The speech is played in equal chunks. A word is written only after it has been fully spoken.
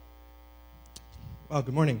Well,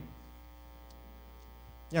 good morning.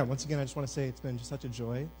 Yeah, once again, I just want to say it's been just such a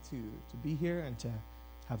joy to be here and to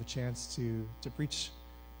have a chance to preach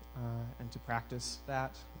and to practice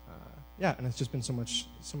that. And it's just been so much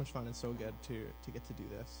fun and so good to get to do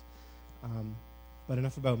this. But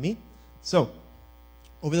enough about me. So,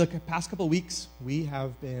 over the past couple weeks, we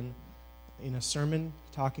have been in a sermon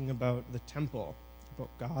talking about the temple, about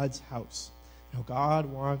God's house, how God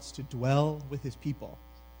wants to dwell with his people.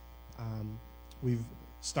 We've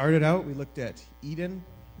started out, we looked at Eden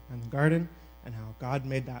and the garden and how God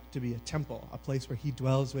made that to be a temple, a place where he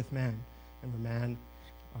dwells with man, and where man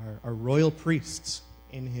are royal priests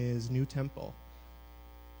in his new temple.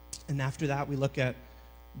 And after that, we look at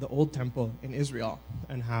the old temple in Israel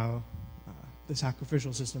and how the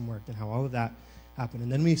sacrificial system worked and how all of that happened.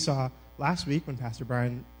 And then we saw last week when Pastor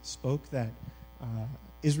Brian spoke that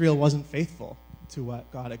Israel wasn't faithful to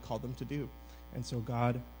what God had called them to do. And so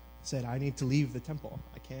God said, I need to leave the temple.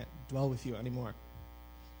 I can't dwell with you anymore.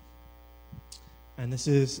 And this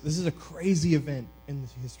is a crazy event in the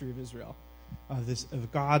history of Israel.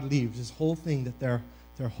 Of God leaves, this whole thing that their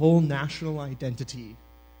whole national identity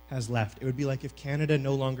has left. It would be like if Canada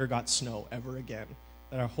no longer got snow ever again.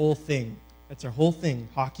 That our whole thing,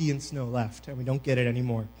 hockey and snow left, and we don't get it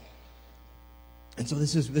anymore. And so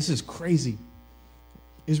this is crazy.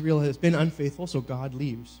 Israel has been unfaithful, so God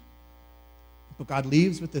leaves. But God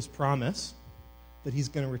leaves with this promise that he's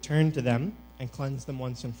going to return to them and cleanse them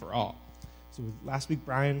once and for all. So last week,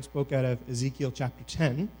 Brian spoke out of Ezekiel chapter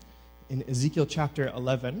 10. In Ezekiel chapter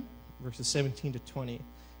 11, verses 17 to 20,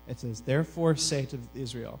 it says, Therefore say to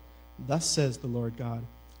Israel, Thus says the Lord God,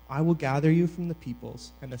 I will gather you from the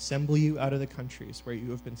peoples and assemble you out of the countries where you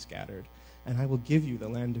have been scattered, and I will give you the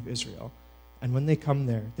land of Israel. And when they come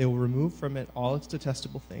there, they will remove from it all its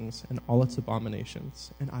detestable things and all its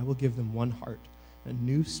abominations, and I will give them one heart, a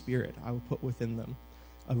new spirit I will put within them.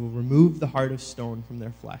 I will remove the heart of stone from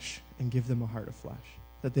their flesh and give them a heart of flesh,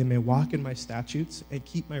 that they may walk in my statutes and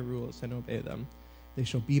keep my rules and obey them. They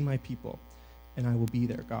shall be my people, and I will be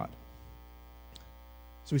their God.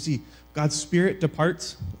 So we see God's spirit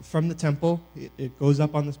departs from the temple. It goes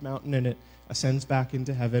up on this mountain and it ascends back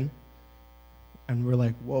into heaven. And we're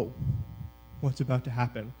like, whoa, what's about to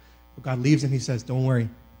happen? But God leaves and he says, don't worry,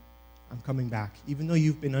 I'm coming back. Even though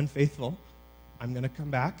you've been unfaithful, I'm going to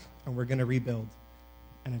come back and we're going to rebuild.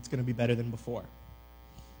 And it's going to be better than before.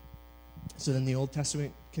 So then the Old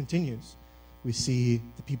Testament continues. We see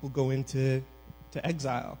the people go into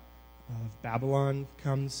exile. Babylon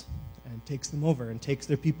comes and takes them over and takes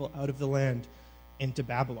their people out of the land into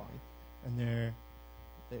Babylon. And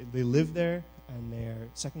they live there, and they're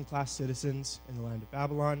second-class citizens in the land of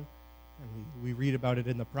Babylon. And we read about it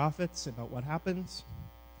in the prophets, about what happens.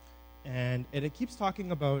 And it keeps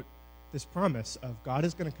talking about this promise of God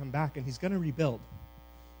is going to come back and he's going to rebuild.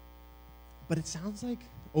 But it sounds like,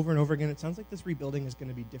 over and over again, it sounds like this rebuilding is going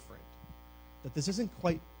to be different. That this isn't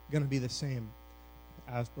quite going to be the same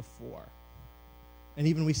as before. And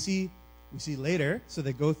even we see later, so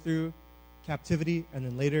they go through captivity, and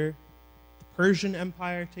then later the Persian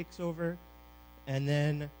Empire takes over, and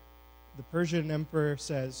then the Persian emperor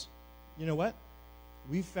says, you know what?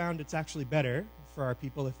 We've found it's actually better for our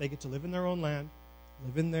people if they get to live in their own land,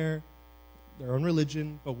 live in their own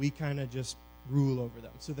religion, but we kind of just rule over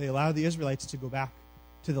them. So they allow the Israelites to go back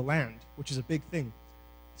to the land, which is a big thing.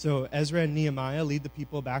 So Ezra and Nehemiah lead the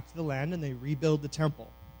people back to the land, and they rebuild the temple.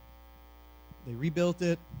 They rebuilt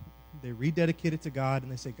it, they rededicate it to God,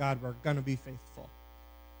 and they say, God, we're going to be faithful.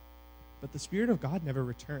 But the Spirit of God never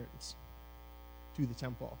returns to the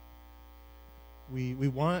temple. They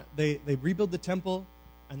rebuild the temple,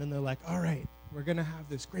 and then they're like, all right, we're going to have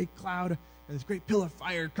this great cloud and this great pillar of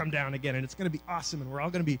fire come down again, and it's going to be awesome, and we're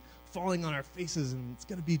all going to be falling on our faces, and it's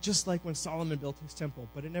going to be just like when Solomon built his temple.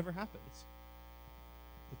 But it never happens.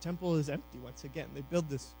 The temple is empty once again. They build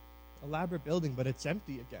this elaborate building, but it's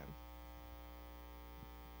empty again.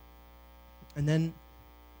 And then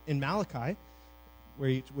in Malachi,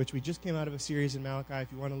 which we just came out of a series in Malachi,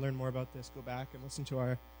 if you want to learn more about this, go back and listen to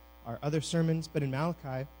our other sermons. But in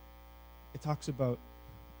Malachi, it talks about,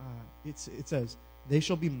 it says, they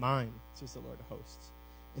shall be mine, says the Lord of hosts,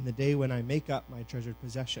 in the day when I make up my treasured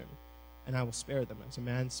possession, and I will spare them as a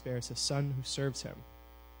man spares his son who serves him.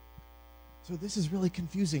 So this is really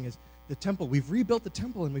confusing. Is the temple, we've rebuilt the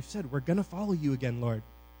temple, and we've said, we're going to follow you again, Lord.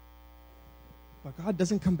 But God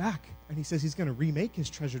doesn't come back, and he says he's going to remake his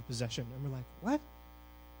treasured possession. And we're like, what?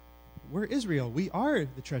 We're Israel. We are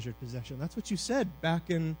the treasured possession. That's what you said back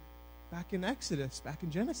in Exodus, back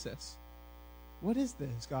in Genesis. What is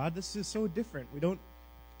this, God? This is so different. We don't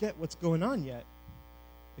get what's going on yet.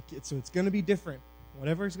 So it's going to be different.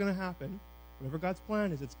 Whatever is going to happen, Whatever God's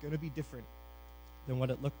plan is, it's going to be different than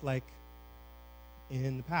what it looked like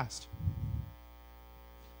in the past.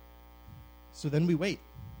 So then we wait,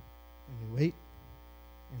 and we wait,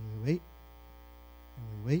 and we wait,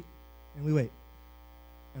 and we wait, and we wait.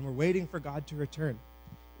 And we're waiting for God to return.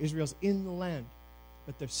 Israel's in the land,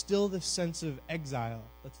 but there's still this sense of exile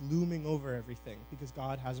that's looming over everything because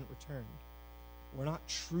God hasn't returned. We're not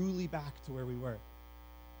truly back to where we were.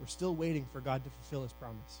 We're still waiting for God to fulfill his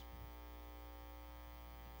promise.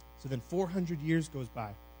 So then 400 years goes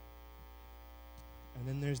by. And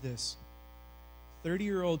then there's this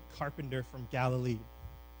 30-year-old carpenter from Galilee.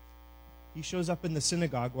 He shows up in the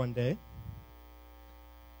synagogue one day,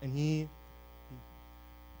 and he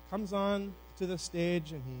comes on to the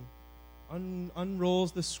stage, and he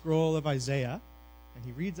unrolls the scroll of Isaiah, and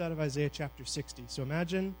he reads out of Isaiah chapter 60. So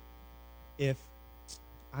imagine if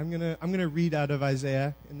I'm gonna read out of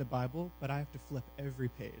Isaiah in the Bible, but I have to flip every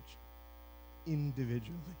page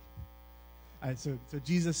individually. All right, so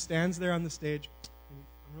Jesus stands there on the stage, and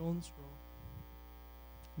he's unrolling the scroll.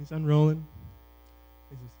 He's unrolling.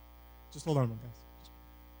 He says, just hold on, guys.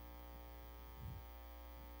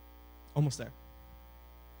 Almost there.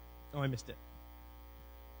 Oh, I missed it.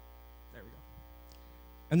 There we go.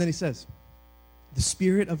 And then he says, the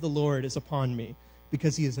Spirit of the Lord is upon me,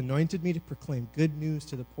 because he has anointed me to proclaim good news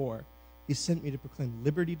to the poor. He sent me to proclaim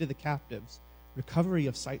liberty to the captives, recovery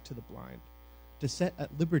of sight to the blind, to set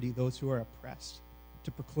at liberty those who are oppressed,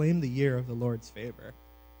 to proclaim the year of the Lord's favor.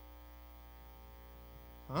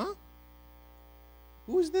 Huh?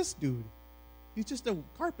 Who is this dude? He's just a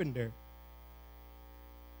carpenter.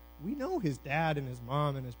 We know his dad and his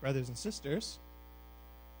mom and his brothers and sisters.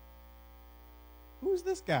 Who is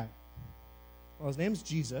this guy? Well, his name's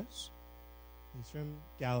Jesus. He's from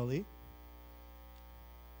Galilee.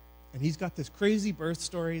 And he's got this crazy birth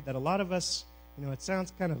story that a lot of us, it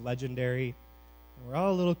sounds kind of legendary. And we're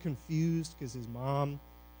all a little confused because his mom,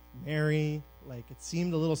 Mary, it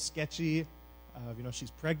seemed a little sketchy.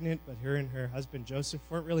 She's pregnant, but her and her husband Joseph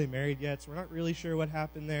weren't really married yet, so we're not really sure what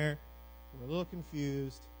happened there. We're a little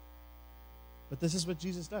confused. But this is what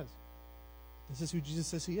Jesus does. This is who Jesus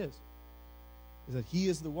says he is that he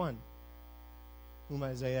is the one whom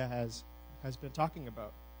Isaiah has been talking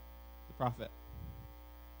about, the prophet.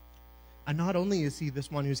 And not only is he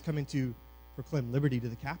this one who's coming to proclaim liberty to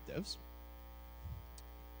the captives,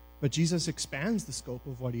 but Jesus expands the scope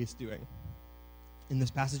of what he is doing. In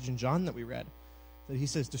this passage in John that we read, that he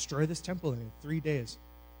says, destroy this temple, and in 3 days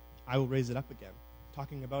I will raise it up again,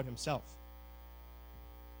 talking about himself.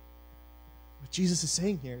 What Jesus is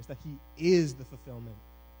saying here is that he is the fulfillment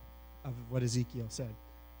of what Ezekiel said.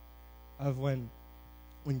 Of when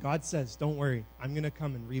God says, don't worry, I'm going to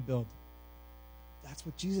come and rebuild. That's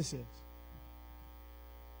what Jesus is.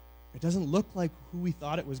 It doesn't look like who we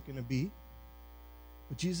thought it was going to be,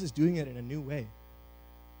 but Jesus is doing it in a new way.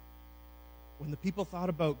 When the people thought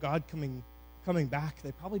about God coming back,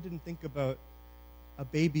 they probably didn't think about a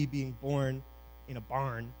baby being born in a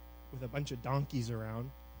barn with a bunch of donkeys around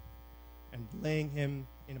and laying him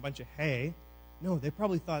in a bunch of hay. No, they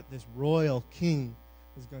probably thought this royal king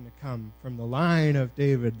was going to come from the line of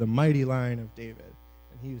David, the mighty line of David.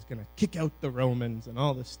 And he was going to kick out the Romans and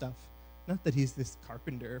all this stuff. Not that he's this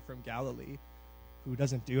carpenter from Galilee who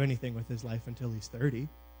doesn't do anything with his life until he's 30.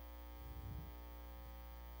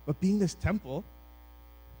 But being this temple,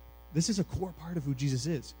 this is a core part of who Jesus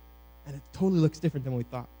is. And it totally looks different than we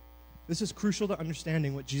thought. This is crucial to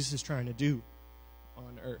understanding what Jesus is trying to do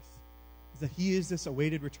on earth. Is that he is this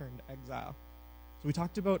awaited return to exile. So we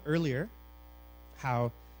talked about earlier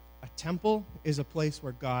how a temple is a place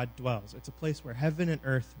where God dwells. It's a place where heaven and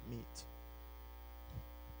earth meet.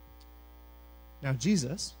 Now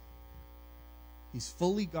Jesus, he's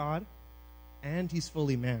fully God and he's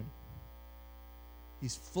fully man.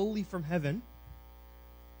 He's fully from heaven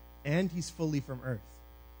and he's fully from earth.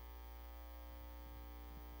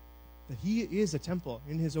 That he is a temple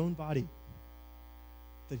in his own body.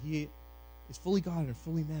 That he is fully God and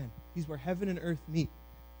fully man. He's where heaven and earth meet.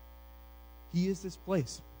 He is this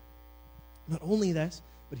place. Not only this,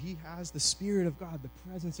 but he has the Spirit of God, the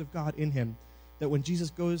presence of God in him. That when Jesus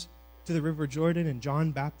goes to the River Jordan and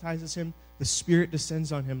John baptizes him, the Spirit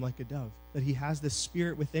descends on him like a dove. That he has this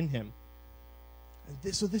Spirit within him.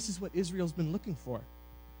 And so this is what Israel's been looking for.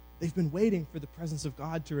 They've been waiting for the presence of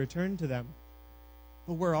God to return to them.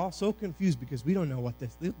 But we're all so confused because we don't know what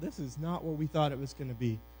this is not what we thought it was going to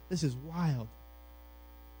be. This is wild.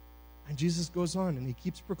 And Jesus goes on and he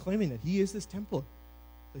keeps proclaiming that he is this temple,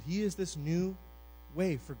 that he is this new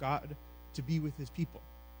way for God to be with his people.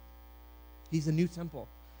 He's a new temple.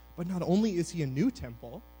 But not only is he a new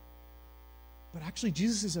temple, But actually,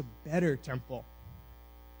 Jesus is a better temple.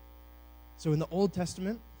 So in the Old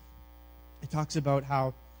Testament, it talks about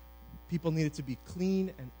how people needed to be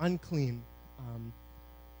clean and unclean.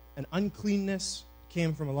 And uncleanness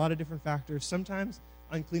came from a lot of different factors. Sometimes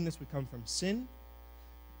uncleanness would come from sin,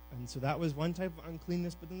 and so that was one type of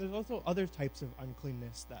uncleanness. But then there's also other types of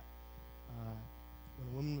uncleanness that when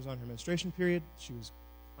a woman was on her menstruation period, she was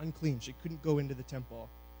unclean. She couldn't go into the temple.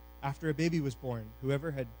 After a baby was born,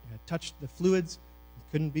 whoever had touched the fluids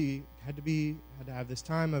had to have this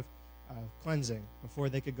time of cleansing before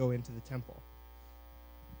they could go into the temple.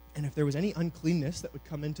 And if there was any uncleanness that would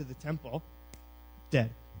come into the temple, dead.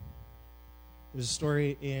 There's a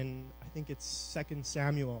story in, I think it's 2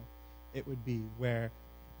 Samuel, it would be, where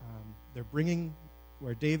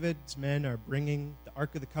where David's men are bringing the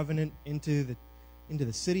Ark of the Covenant into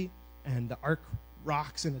the city, and the Ark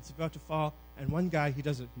rocks and it's about to fall. And one guy, he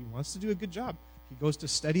wants to do a good job. He goes to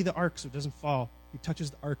steady the Ark so it doesn't fall. He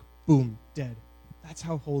touches the Ark, boom, dead. That's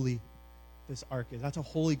how holy this Ark is. That's how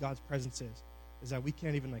holy God's presence is that we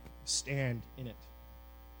can't even stand in it.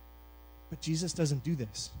 But Jesus doesn't do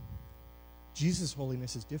this. Jesus'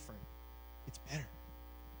 holiness is different. It's better.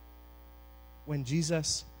 When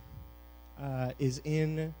Jesus is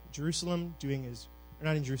in Jerusalem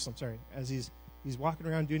as he's walking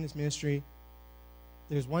around doing his ministry,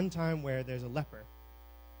 there's one time where there's a leper.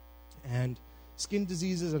 And skin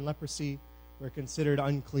diseases and leprosy were considered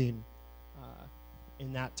unclean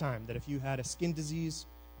in that time. That if you had a skin disease,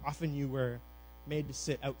 often you were made to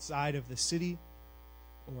sit outside of the city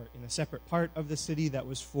or in a separate part of the city that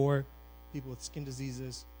was for people with skin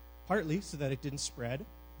diseases, partly so that it didn't spread.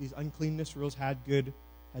 These uncleanness rules had good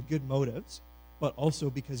motives, but also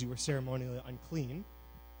because you were ceremonially unclean,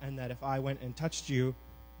 and that if I went and touched you,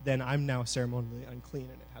 then I'm now ceremonially unclean,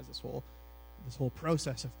 and it has this whole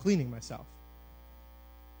process of cleaning myself.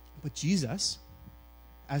 But Jesus,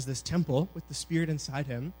 as this temple with the Spirit inside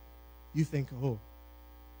him, you think, oh,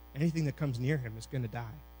 anything that comes near him is going to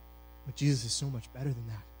die. But Jesus is so much better than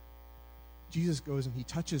that. Jesus goes and he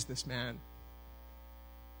touches this man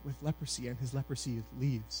with leprosy, and his leprosy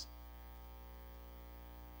leaves.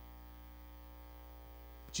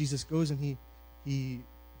 Jesus goes and he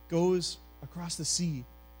goes across the sea,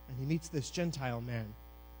 and he meets this Gentile man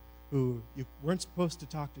who you weren't supposed to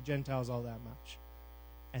talk to Gentiles all that much.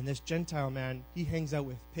 And this Gentile man, he hangs out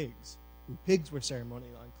with pigs, who pigs were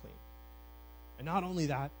ceremonially unclean. And not only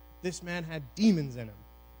that, this man had demons in him,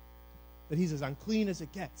 that he's as unclean as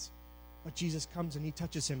it gets. But Jesus comes and he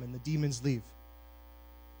touches him, and the demons leave.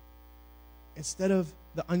 Instead of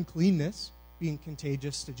the uncleanness being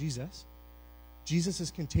contagious to Jesus, Jesus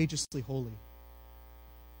is contagiously holy.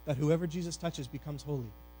 That whoever Jesus touches becomes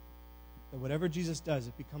holy. That whatever Jesus does,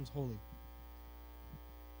 it becomes holy.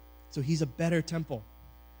 So he's a better temple.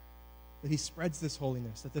 That he spreads this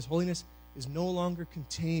holiness. That this holiness is no longer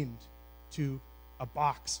contained to a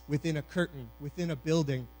box, within a curtain, within a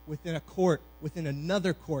building, within a court, within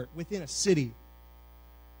another court, within a city.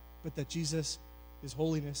 But that Jesus, his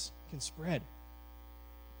holiness, can spread.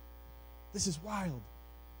 This is wild.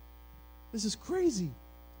 This is crazy.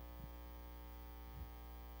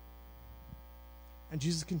 And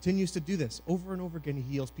Jesus continues to do this. Over and over again, he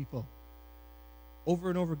heals people. Over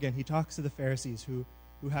and over again, he talks to the Pharisees who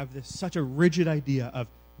have such a rigid idea of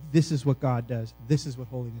this is what God does. This is what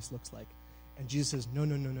holiness looks like. And Jesus says, no.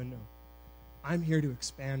 I'm here to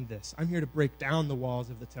expand this. I'm here to break down the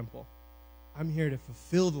walls of the temple. I'm here to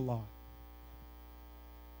fulfill the law.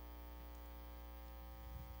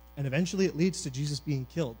 And eventually it leads to Jesus being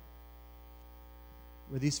killed,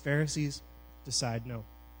 where these Pharisees decide, nope,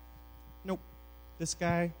 this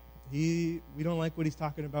guy, we don't like what he's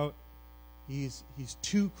talking about. He's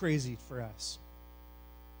too crazy for us.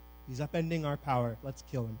 He's upending our power. Let's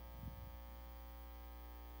kill him.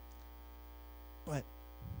 But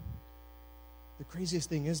the craziest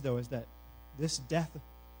thing is that this death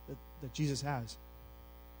that Jesus has,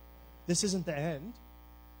 this isn't the end,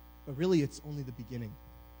 but really it's only the beginning.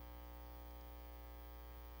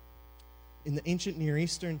 In the ancient Near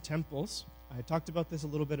Eastern temples, I talked about this a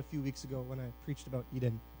little bit a few weeks ago when I preached about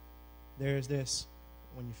Eden. There's this,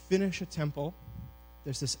 when you finish a temple,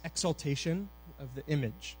 there's this exaltation of the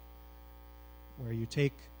image, where you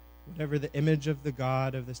take whatever the image of the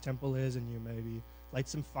god of this temple is, and you maybe light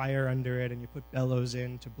some fire under it, and you put bellows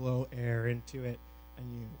in to blow air into it,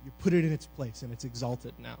 and you put it in its place, and it's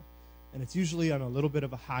exalted now. And it's usually on a little bit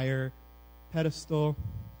of a higher pedestal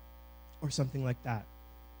or something like that.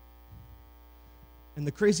 And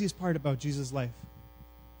the craziest part about Jesus' life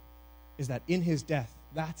is that in his death,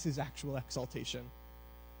 that's his actual exaltation.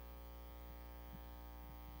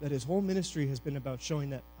 that his whole ministry has been about showing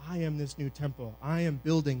that I am this new temple. I am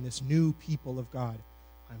building this new people of God.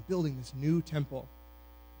 I'm building this new temple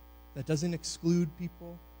that doesn't exclude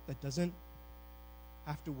people, that doesn't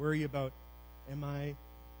have to worry about am I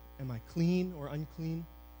clean or unclean?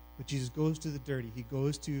 But Jesus goes to the dirty. He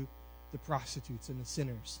goes to the prostitutes and the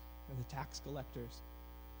sinners and the tax collectors.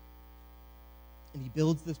 And he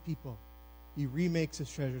builds this people. He remakes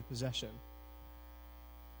his treasured possession.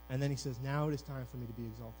 And then he says, now it is time for me to be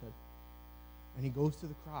exalted. And he goes to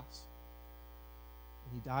the cross.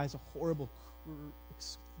 And he dies a horrible,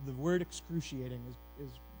 the word excruciating is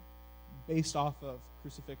based off of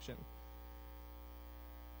crucifixion.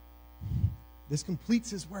 This completes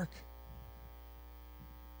his work.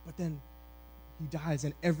 But then he dies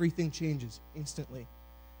and everything changes instantly.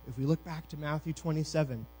 If we look back to Matthew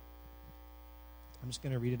 27, I'm just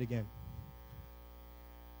going to read it again.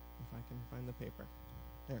 If I can find the paper.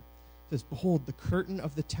 There. It says, behold, the curtain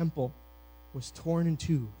of the temple was torn in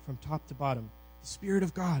two from top to bottom. The Spirit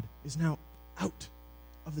of God is now out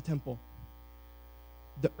of the temple.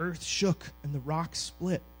 The earth shook and the rocks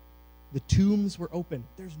split. The tombs were open.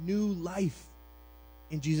 There's new life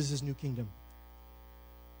in Jesus' new kingdom.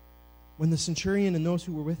 When the centurion and those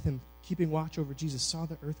who were with him, keeping watch over Jesus, saw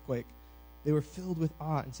the earthquake, they were filled with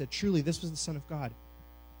awe and said, truly, this was the Son of God.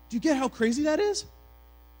 Do you get how crazy that is?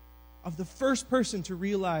 Of the first person to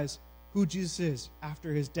realize who Jesus is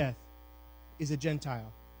after his death is a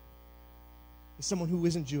Gentile. Is someone who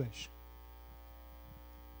isn't Jewish.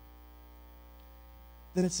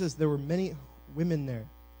 Then it says there were many women there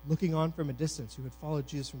looking on from a distance who had followed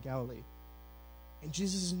Jesus from Galilee. In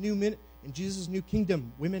Jesus' new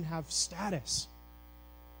kingdom, women have status.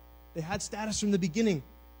 They had status from the beginning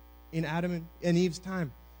in Adam and Eve's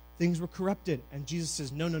time. Things were corrupted, and Jesus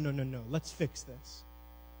says, no, let's fix this.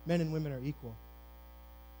 Men and women are equal.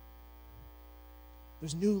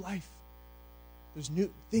 There's new life. There's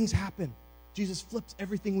new things happen. Jesus flips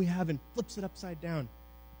everything we have and flips it upside down.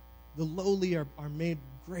 The lowly are made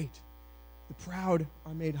great. The proud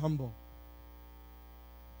are made humble.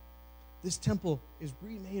 This temple is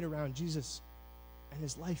remade around Jesus and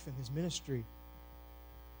his life and his ministry.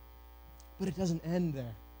 But it doesn't end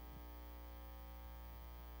there.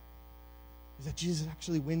 Is that Jesus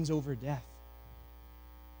actually wins over death.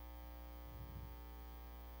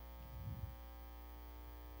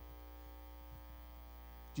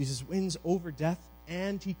 Jesus wins over death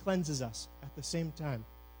and he cleanses us at the same time.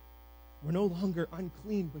 We're no longer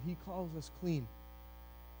unclean, but he calls us clean.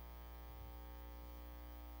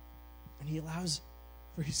 And he allows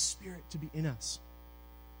for his Spirit to be in us.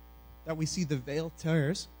 That we see the veil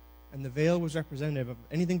tears, and the veil was representative of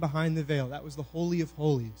anything behind the veil. That was the Holy of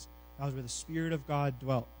Holies. That was where the Spirit of God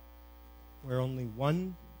dwelt, where only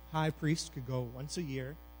one high priest could go once a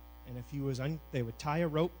year, and if he was they would tie a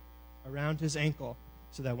rope around his ankle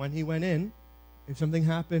so that when he went in, if something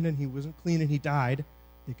happened and he wasn't clean and he died,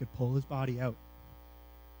 they could pull his body out.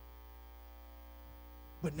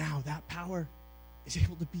 But now that power is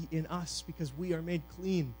able to be in us because we are made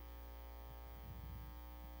clean.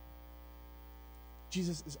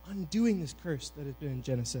 Jesus is undoing this curse that has been in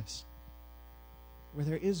Genesis, where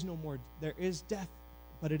there is no more, there is death,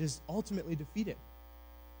 but it is ultimately defeated,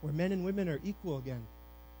 where men and women are equal again,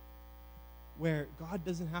 where God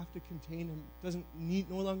doesn't have to contain him,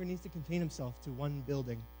 no longer needs to contain himself to one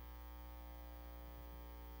building.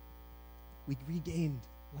 We regained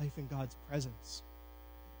life in God's presence.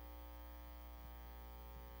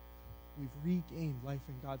 We've regained life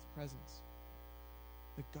in God's presence.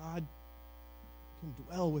 That God can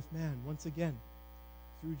dwell with man once again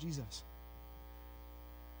through Jesus.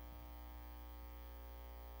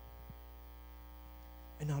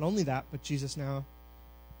 And not only that, but Jesus now,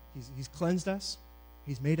 he's cleansed us.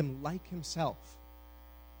 He's made him like himself.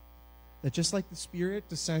 That just like the Spirit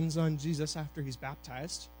descends on Jesus after he's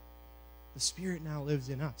baptized, the Spirit now lives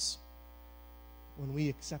in us when we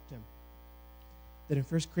accept him. That in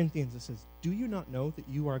 1 Corinthians it says, do you not know that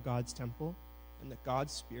you are God's temple and that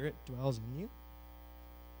God's Spirit dwells in you?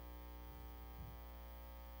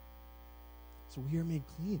 So we are made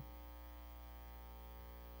clean.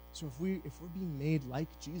 So if we're being made like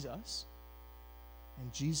Jesus,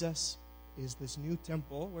 and Jesus is this new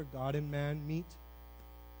temple where God and man meet,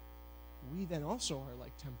 we then also are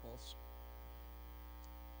like temples.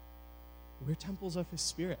 We're temples of his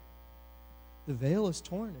Spirit. The veil is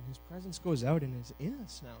torn and his presence goes out and is in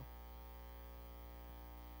us now.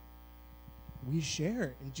 We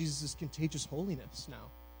share in Jesus' contagious holiness now.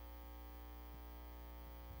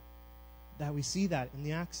 That we see that in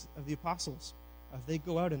the Acts of the Apostles. They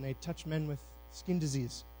go out and they touch men with skin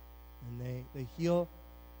disease. And they heal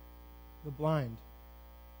the blind.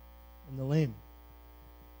 and the lame.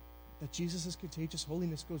 That Jesus' contagious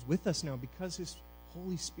holiness goes with us now because his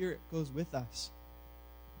Holy Spirit goes with us.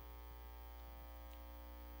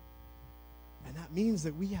 And that means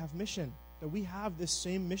that we have mission, that we have this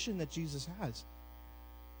same mission that Jesus has.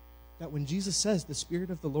 That when Jesus says, "The Spirit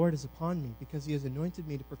of the Lord is upon me because he has anointed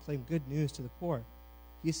me to proclaim good news to the poor.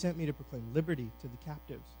 He has sent me to proclaim liberty to the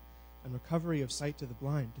captives and recovery of sight to the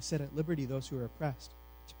blind, to set at liberty those who are oppressed,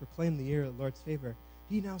 to proclaim the year of the Lord's favor."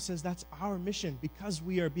 He now says that's our mission because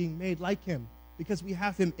we are being made like him, because we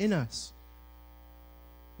have him in us.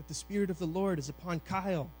 But the Spirit of the Lord is upon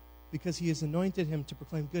Kyle because he has anointed him to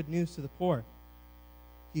proclaim good news to the poor.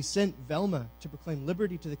 He sent Velma to proclaim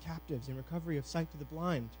liberty to the captives and recovery of sight to the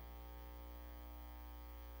blind.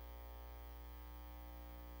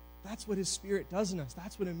 That's what his Spirit does in us.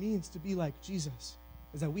 That's what it means to be like Jesus,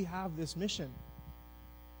 is that we have this mission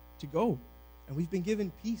to go. And we've been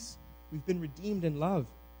given peace. We've been redeemed in love.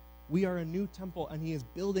 We are a new temple, and he is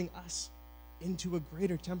building us into a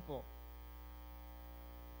greater temple.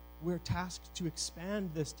 We're tasked to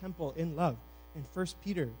expand this temple in love. In 1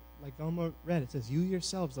 Peter, like Velma read, it says, "You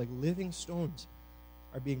yourselves, like living stones,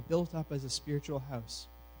 are being built up as a spiritual house,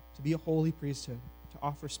 to be a holy priesthood, to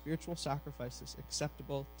offer spiritual sacrifices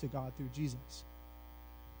acceptable to God through Jesus."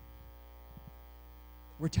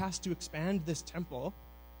 We're tasked to expand this temple.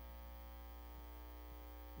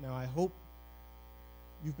 Now, I hope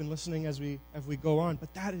you've been listening as we go on,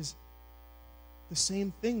 but that is the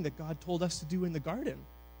same thing that God told us to do in the garden.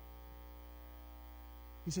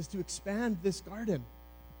 He says to expand this garden,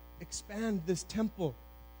 expand this temple.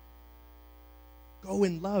 Go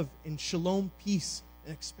in love, in shalom peace,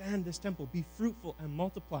 and expand this temple. Be fruitful and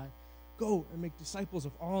multiply. Go and make disciples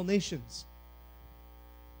of all nations.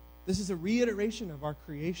 This is a reiteration of our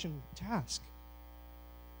creation task.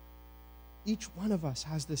 Each one of us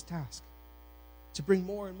has this task to bring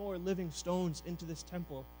more and more living stones into this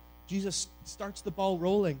temple. Jesus starts the ball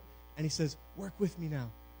rolling, and he says, "Work with me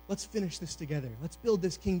now. Let's finish this together. Let's build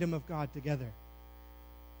this kingdom of God together."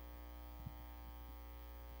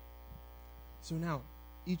 So now,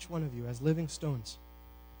 each one of you, as living stones,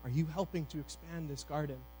 are you helping to expand this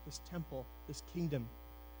garden, this temple, this kingdom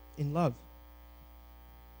in love?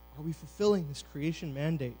 Are we fulfilling this creation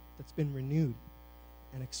mandate that's been renewed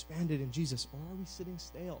and expanded in Jesus, or are we sitting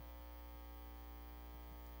stale?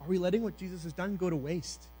 Are we letting what Jesus has done go to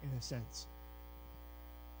waste, in a sense?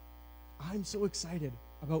 I'm so excited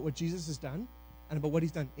about what Jesus has done and about what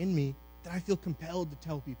he's done in me that I feel compelled to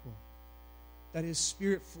tell people. That his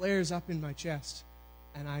Spirit flares up in my chest,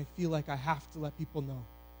 and I feel like I have to let people know.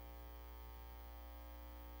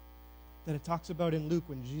 That it talks about in Luke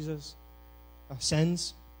when Jesus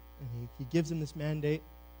ascends, and he gives them this mandate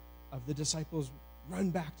of the disciples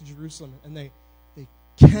run back to Jerusalem, and they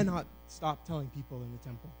cannot stop telling people in the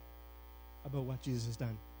temple about what Jesus has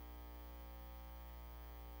done.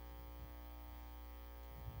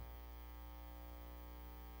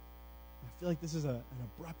 I feel like this is an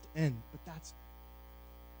abrupt end, but that's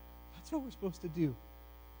what we're supposed to do.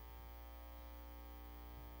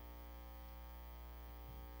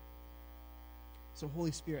 So,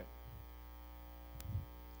 Holy Spirit,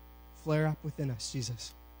 flare up within us,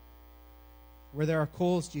 Jesus. Where there are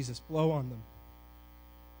coals, Jesus, blow on them.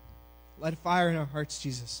 Light a fire in our hearts,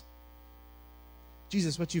 Jesus.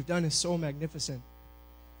 Jesus, what you've done is so magnificent.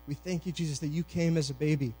 We thank you, Jesus, that you came as a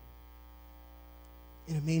baby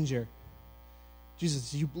in a manger.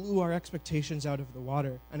 Jesus, you blew our expectations out of the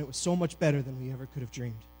water, and it was so much better than we ever could have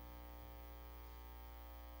dreamed.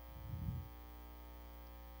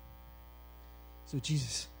 So,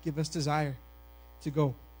 Jesus, give us desire to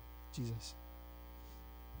go, Jesus.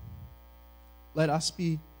 Let us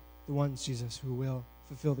be the ones, Jesus, who will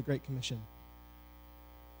fulfill the Great Commission.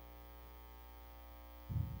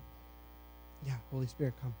 Yeah, Holy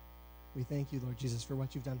Spirit, come. We thank you, Lord Jesus, for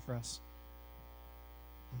what you've done for us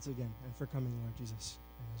once again, and for coming, Lord Jesus.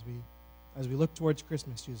 And as we look towards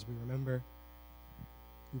Christmas, Jesus, we remember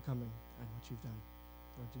you coming and what you've done,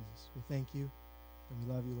 Lord Jesus. We thank you, and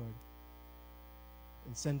we love you, Lord.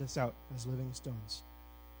 And send us out as living stones.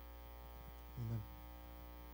 Amen.